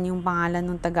Martin yung pangalan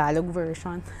ng Tagalog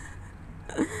version.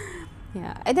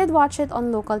 Yeah, I did watch it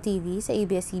on local TV sa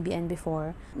ABS-CBN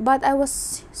before. But I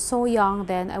was so young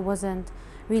then, I wasn't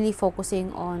really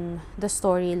focusing on the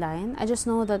storyline. I just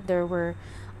know that there were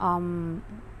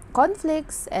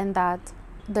conflicts and that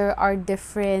there are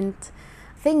different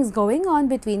things going on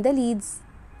between the leads.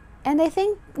 And I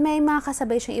think may mga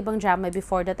kasabay siyang ibang drama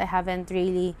before that I haven't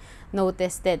really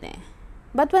noticed din.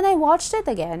 But when I watched it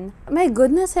again, my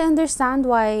goodness, I understand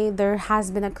why there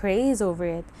has been a craze over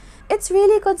it. It's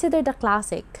really considered a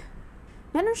classic.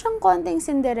 Meron siyang konting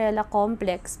Cinderella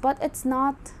complex, but it's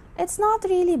not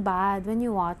really bad when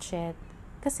you watch it.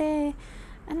 Kasi,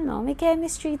 may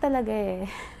chemistry talaga .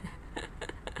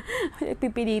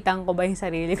 Pipilitan ko ba yung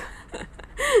sarili ko?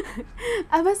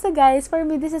 Basta guys, for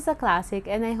me, this is a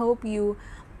classic and I hope you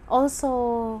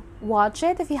also watch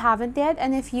it if you haven't yet.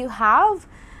 And if you have,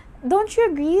 don't you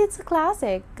agree it's a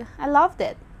classic? I loved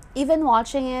it. Even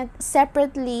watching it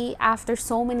separately after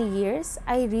so many years,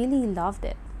 I really loved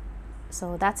it.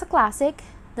 So that's a classic.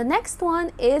 The next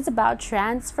one is about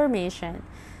transformation.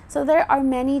 So there are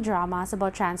many dramas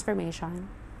about transformation.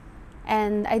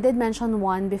 And I did mention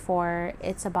one before.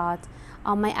 It's about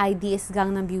my ID is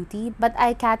Gangnam Beauty, but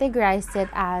I categorized it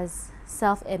as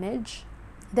self-image.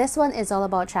 This one is all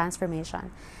about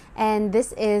transformation. And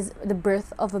this is The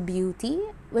Birth of a Beauty,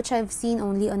 which I've seen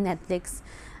only on Netflix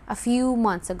a few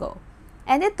months ago.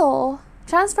 And ito,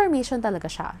 transformation talaga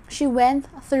siya. She went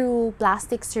through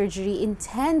plastic surgery,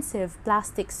 intensive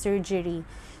plastic surgery,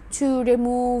 to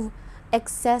remove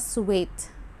excess weight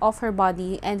of her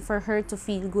body and for her to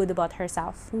feel good about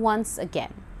herself once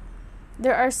again.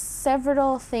 There are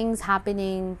several things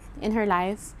happening in her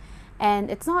life and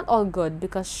it's not all good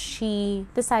because she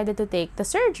decided to take the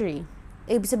surgery.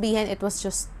 Ibig sabihin, it was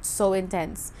just so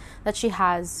intense that she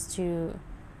has to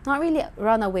not really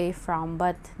run away from,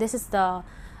 but this is the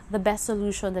best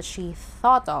solution that she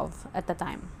thought of at the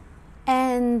time.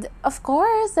 And of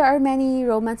course, there are many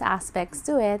romance aspects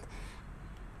to it.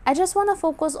 I just want to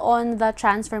focus on the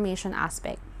transformation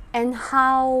aspect and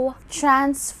how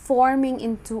transforming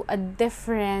into a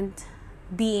different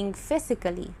being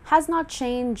physically has not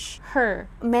changed her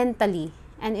mentally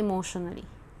and emotionally.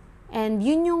 And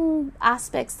yun yung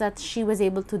aspects that she was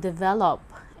able to develop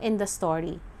in the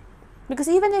story. Because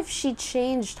even if she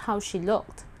changed how she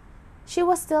looked, she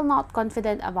was still not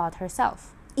confident about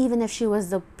herself. even if she was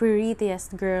the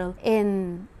prettiest girl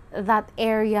in that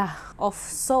area of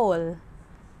Seoul.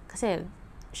 Kasi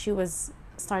she was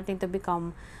starting to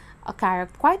become a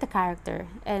character, quite a character,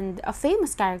 and a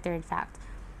famous character, in fact.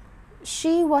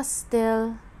 She was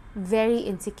still very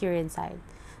insecure inside.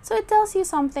 So it tells you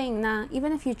something na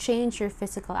even if you change your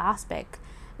physical aspect,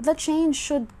 the change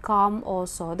should come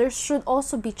also. There should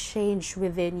also be change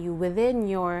within you, within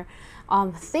your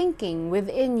thinking,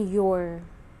 within your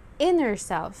inner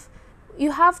self.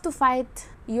 You have to fight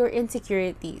your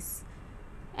insecurities.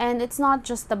 And it's not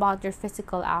just about your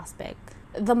physical aspect.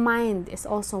 The mind is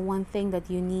also one thing that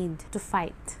you need to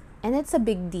fight. And it's a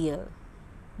big deal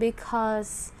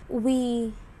because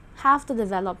we have to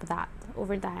develop that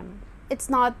over time. It's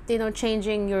not,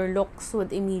 changing your looks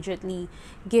would immediately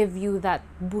give you that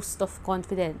boost of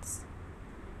confidence.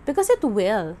 Because it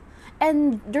will.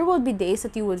 And there will be days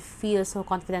that you would feel so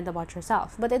confident about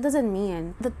yourself. But it doesn't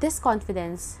mean that this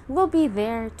confidence will be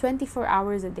there 24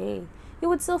 hours a day. You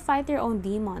would still fight your own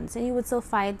demons and you would still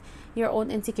fight your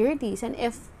own insecurities. And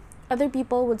if other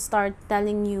people would start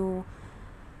telling you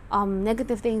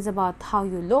negative things about how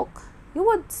you look, you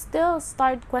would still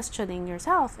start questioning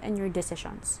yourself and your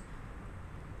decisions.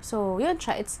 So, yun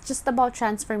siya. It's just about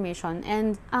transformation.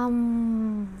 And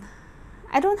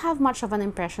I don't have much of an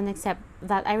impression except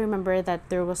that I remember that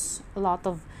there was a lot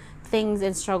of things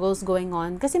and struggles going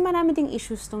on. Kasi marami ding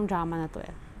issues tong drama na to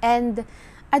eh. And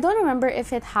I don't remember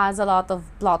if it has a lot of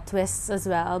plot twists as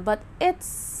well, but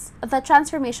it's the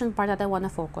transformation part that I want to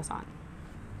focus on.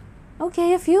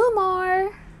 Okay, a few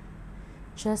more.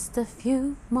 Just a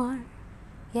few more.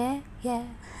 Yeah, yeah.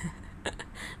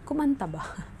 Kumanta ba?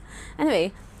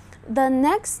 Anyway, the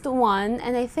next one,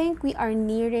 and I think we are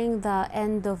nearing the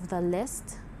end of the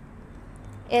list.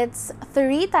 It's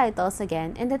 3 titles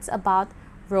again, and it's about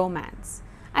romance.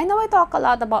 I know I talk a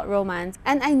lot about romance,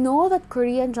 and I know that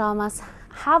Korean dramas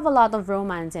have a lot of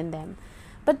romance in them.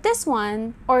 But this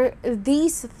one, or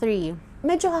these 3,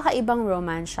 medyo kakaibang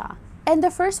romance siya. And the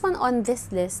first one on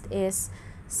this list is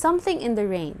Something in the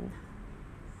Rain.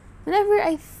 Whenever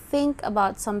I think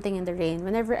about Something in the Rain,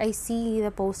 whenever I see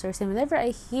the posters, and whenever I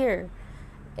hear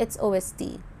its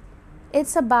OST,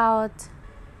 it's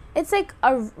like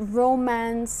a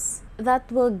romance that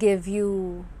will give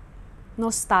you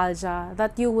nostalgia,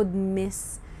 that you would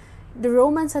miss, the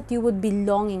romance that you would be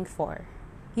longing for.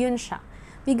 Yun siya.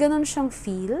 May ganun siyang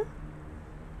feel.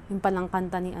 Yung palang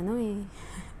kanta ni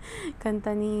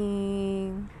kanta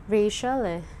ni Rachel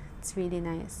eh. It's really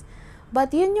nice.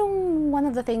 But yun yung one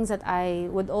of the things that I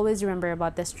would always remember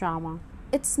about this drama.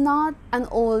 It's not an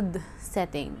old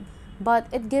setting, but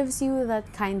it gives you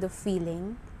that kind of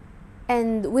feeling.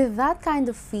 And with that kind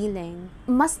of feeling,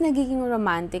 mas nagiging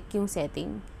romantic yung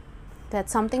setting.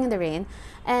 That's Something in the Rain.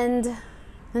 And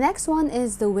the next one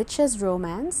is The Witch's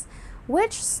Romance,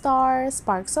 which stars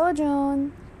Park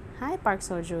Seo-joon. Hi, Park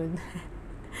Seo-joon.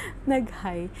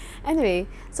 Nag-hi. Anyway,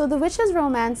 so The Witch's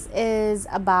Romance is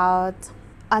about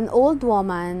an old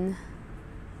woman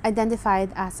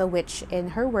identified as a witch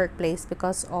in her workplace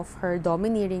because of her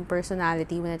domineering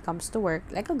personality when it comes to work,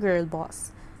 like a girl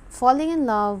boss. Falling in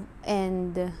love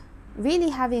and really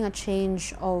having a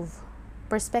change of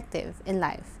perspective in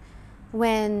life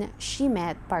when she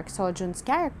met Park Seo-joon's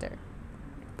character.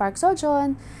 Park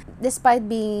Seo-joon, despite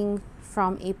being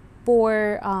from a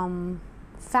poor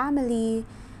family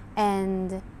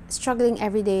and struggling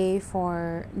every day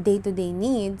for day-to-day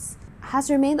needs, has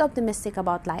remained optimistic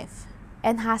about life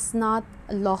and has not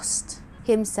lost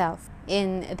himself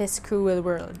in this cruel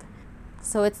world.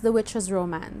 So it's The Witch's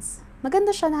Romance. Maganda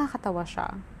siya, nakakatawa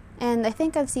siya. And I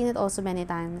think I've seen it also many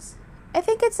times. I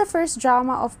think it's the first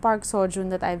drama of Park Seo-joon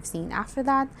that I've seen. After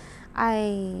that,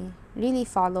 I really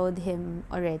followed him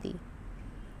already.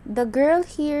 The girl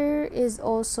here is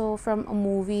also from a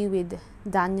movie with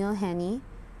Daniel Henney.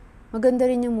 Maganda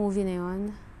rin yung movie na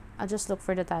yun. I'll just look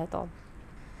for the title.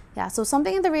 Yeah, so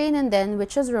Something in the Rain and then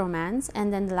Witch's Romance.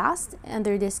 And then the last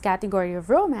under this category of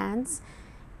romance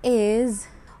is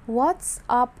What's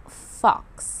Up,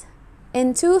 Fox?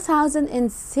 In 2006,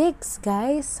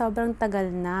 guys, sobrang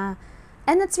tagal na.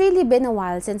 And it's really been a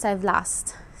while since I've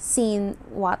last seen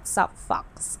What's Up,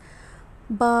 Fox.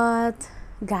 But,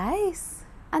 guys,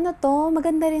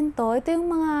 maganda rin to. Ito yung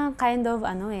mga kind of,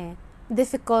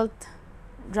 difficult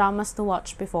dramas to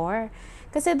watch before.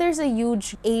 Kasi there's a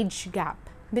huge age gap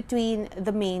between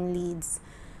the main leads.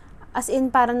 As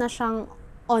in, parang na siyang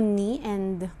Onni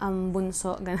and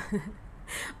Bunso.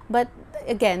 But,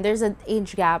 again, there's an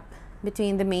age gap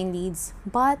between the main leads.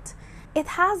 But,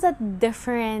 it has a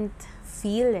different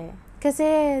feel eh.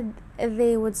 Kasi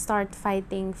they would start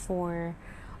fighting for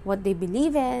what they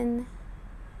believe in.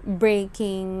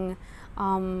 breaking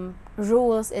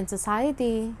rules in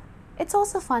society. It's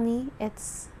also funny.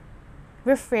 It's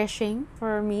refreshing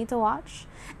for me to watch.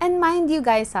 And mind you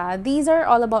guys, these are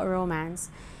all about romance.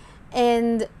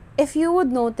 And if you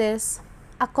would notice,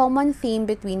 a common theme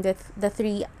between the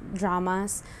three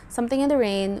dramas, Something in the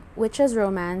Rain, Witch's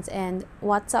Romance, and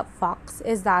What's Up Fox,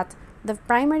 is that the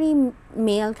primary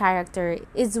male character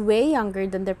is way younger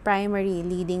than the primary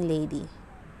leading lady.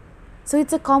 So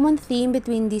it's a common theme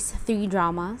between these three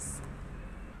dramas.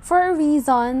 For a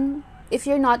reason, if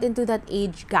you're not into that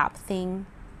age gap thing,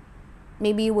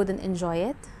 maybe you wouldn't enjoy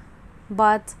it.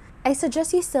 But I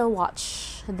suggest you still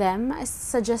watch them. I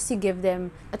suggest you give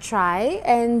them a try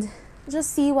and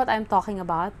just see what I'm talking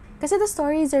about. Because the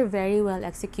stories are very well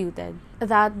executed,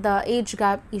 that the age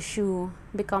gap issue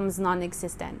becomes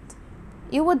non-existent.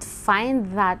 You would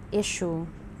find that issue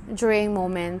during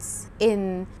moments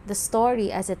in the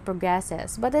story as it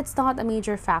progresses, but it's not a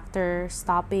major factor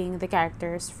stopping the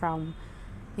characters from,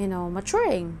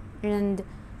 maturing and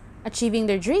achieving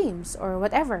their dreams or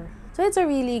whatever. So it's a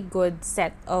really good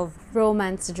set of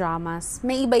romance dramas.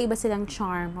 May iba-iba silang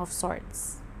charm of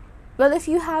sorts. Well, if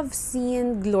you have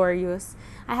seen Glorious,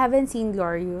 I haven't seen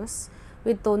Glorious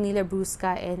with Tony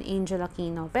Labrusca and Angel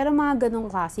Aquino. Pero mga ganong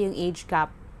klase yung age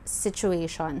gap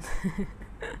situation.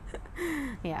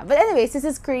 Yeah, but anyways, this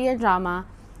is Korean drama.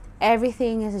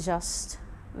 Everything is just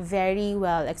very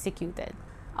well executed.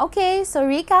 Okay, so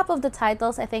recap of the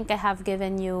titles. I think I have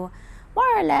given you more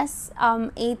or less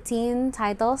 18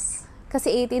 titles. Kasi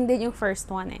 18 din yung first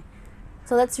one eh.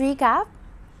 So let's recap.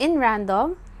 In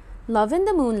random, Love in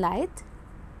the Moonlight,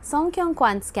 Song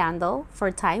Kyung-kwan's Scandal for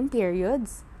time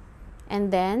periods,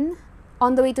 and then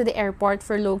On the Way to the Airport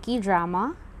for low-key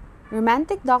drama,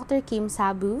 Romantic Dr. Kim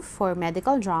Sabu for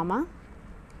medical drama,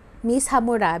 Miss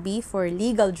Hammurabi for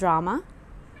legal drama.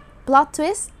 Plot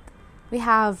twist, we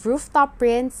have Rooftop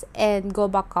Prince and Go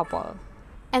Back Couple.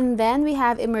 And then we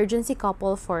have Emergency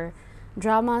Couple for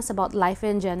dramas about life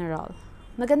in general.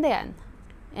 Maganda yan.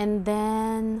 And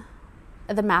then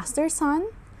The Master Son,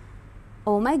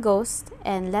 Oh My Ghost,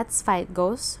 and Let's Fight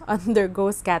Ghosts under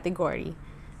Ghost category.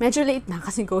 Medyo late na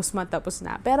kasi Ghost Month tapos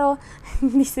na. Pero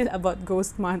hindi sila about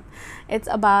Ghost Month. It's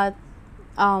about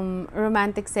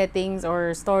romantic settings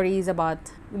or stories about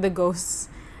the ghosts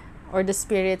or the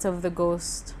spirits of the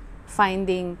ghost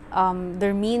finding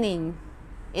their meaning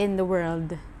in the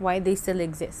world, why they still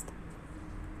exist.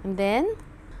 And then,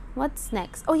 what's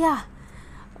next? Oh yeah,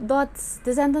 Dots,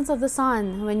 Descendants of the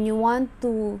Sun. When you want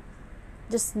to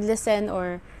just listen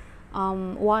or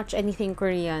watch anything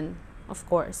Korean, of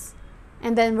course.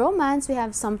 And then romance, we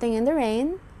have Something in the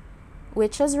Rain,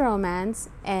 Witch's Romance,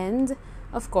 and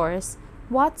of course,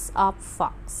 What's Up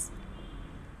Fox.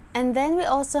 And then we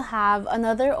also have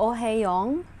another Oh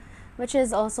Hae-young, which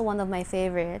is also one of my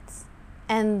favorites.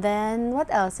 And then, what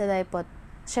else did I put?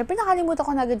 Syempre, nakalimutan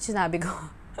ko na agad sinabi ko.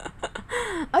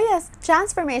 Oh yes,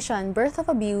 Transformation, Birth of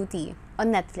a Beauty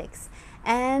on Netflix.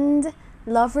 And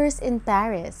Lovers in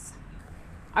Paris.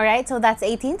 Alright, so that's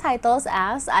 18 titles,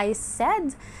 as I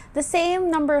said. The same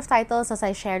number of titles as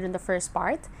I shared in the first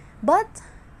part. But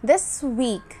this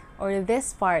week, or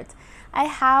this part, I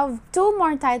have 2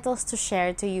 more titles to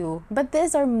share to you. But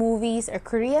these are movies, or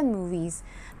Korean movies.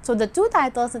 So the 2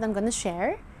 titles that I'm gonna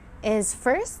share is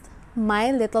first,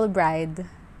 My Little Bride,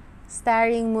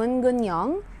 starring Moon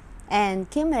Gun-young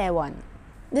and Kim Rae-won.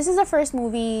 This is the first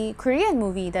Korean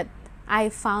movie that I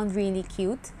found really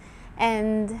cute,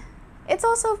 and it's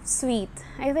also sweet.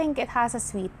 I think it has a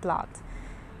sweet plot.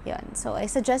 Yun. So I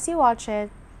suggest you watch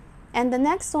it. And the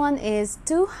next one is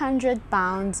 200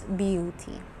 Pounds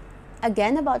Beauty.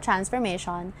 Again, about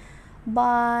transformation,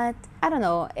 but I don't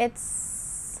know,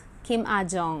 it's Kim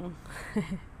Ah-jung.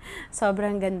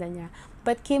 Sobrang ganda niya.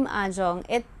 But Kim Ah-jung,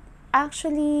 it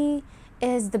actually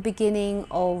is the beginning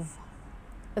of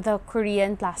the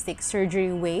Korean plastic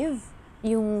surgery wave,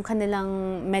 yung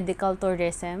kanilang medical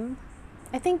tourism.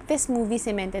 I think this movie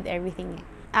cemented everything.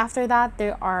 After that,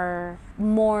 there are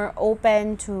more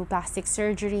open to plastic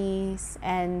surgeries,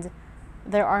 and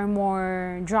there are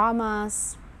more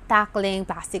dramas tackling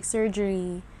plastic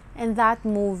surgery, and that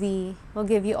movie will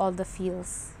give you all the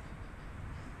feels.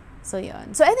 So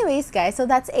yun. So anyways, guys, so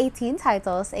that's 18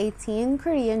 titles, 18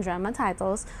 Korean drama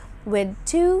titles with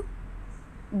 2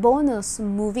 bonus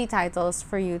movie titles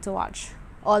for you to watch,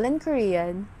 all in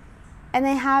Korean. And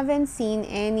I haven't seen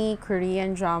any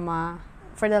Korean drama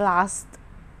for the last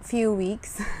few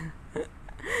weeks.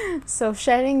 So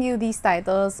sharing you these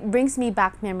titles brings me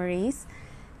back memories.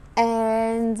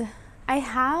 And I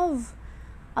have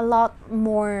a lot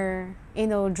more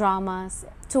dramas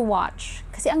to watch.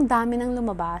 Kasi ang dami nang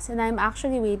lumabas, and I'm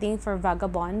actually waiting for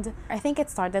Vagabond. I think it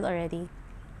started already.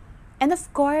 And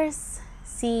of course,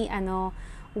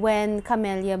 When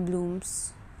Camellia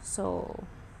Blooms. So,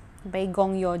 by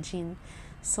Gong Yeojin.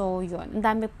 So, yun. Ang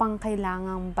dami pang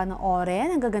kailangang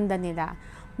panoorin. Ang gaganda nila.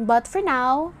 But for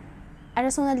now, I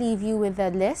just wanna leave you with the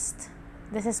list.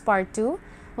 This is part 2.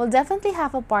 We'll definitely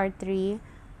have a part 3.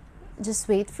 Just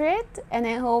wait for it. And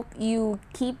I hope you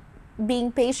keep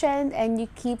being patient and you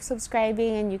keep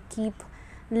subscribing and you keep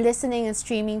listening and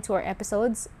streaming to our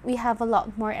episodes. We have a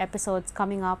lot more episodes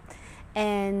coming up.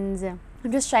 And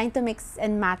I'm just trying to mix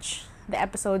and match the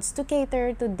episodes to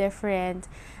cater to different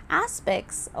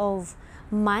aspects of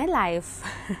my life.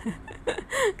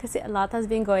 Because a lot has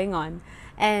been going on.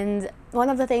 And one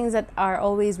of the things that are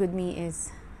always with me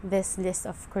is this list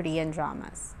of Korean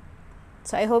dramas.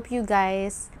 So I hope you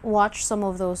guys watch some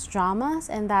of those dramas,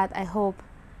 and that I hope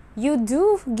you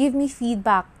do give me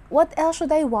feedback. What else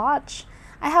should I watch?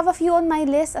 I have a few on my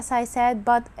list, as I said,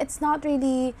 but it's not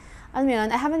really, I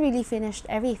haven't really finished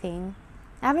everything.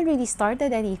 I haven't really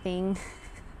started anything.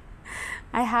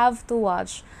 I have to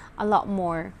watch a lot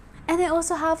more. And I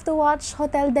also have to watch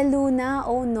Hotel de Luna.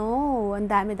 Oh no, ang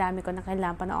dami-dami ko na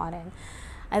kailangan panoorin.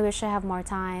 I wish I have more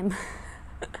time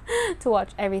to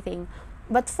watch everything.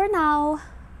 But for now,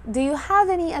 do you have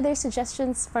any other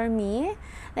suggestions for me?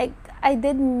 Like, I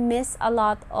did miss a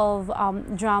lot of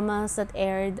dramas that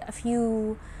aired a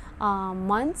few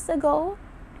months ago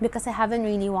because I haven't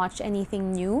really watched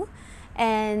anything new.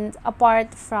 And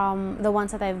apart from the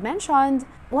ones that I've mentioned,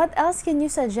 what else can you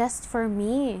suggest for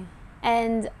me?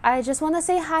 And I just want to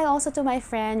say hi also to my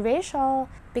friend Rachel,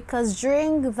 because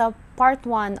during the part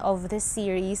 1 of this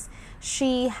series,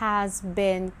 she has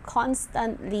been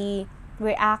constantly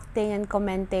reacting and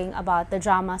commenting about the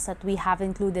dramas that we have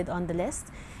included on the list.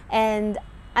 And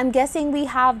I'm guessing we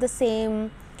have the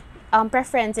same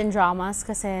preference in dramas,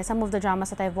 because some of the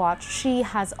dramas that I've watched, she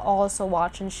has also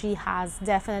watched and she has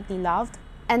definitely loved.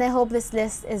 And I hope this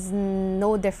list is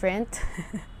no different.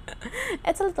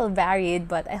 It's a little varied,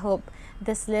 but I hope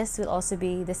this list will also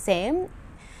be the same.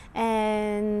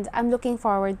 And I'm looking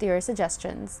forward to your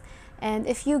suggestions. And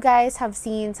if you guys have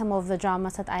seen some of the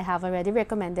dramas that I have already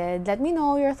recommended, let me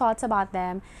know your thoughts about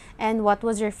them and what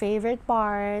was your favorite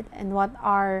part and what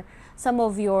are some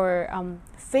of your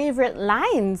favorite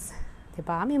lines.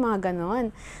 Diba? May mga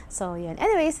ganon. So, yun.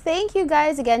 Anyways, thank you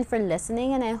guys again for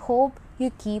listening, and I hope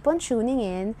you keep on tuning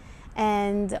in.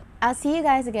 And I'll see you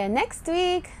guys again next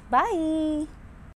week. Bye!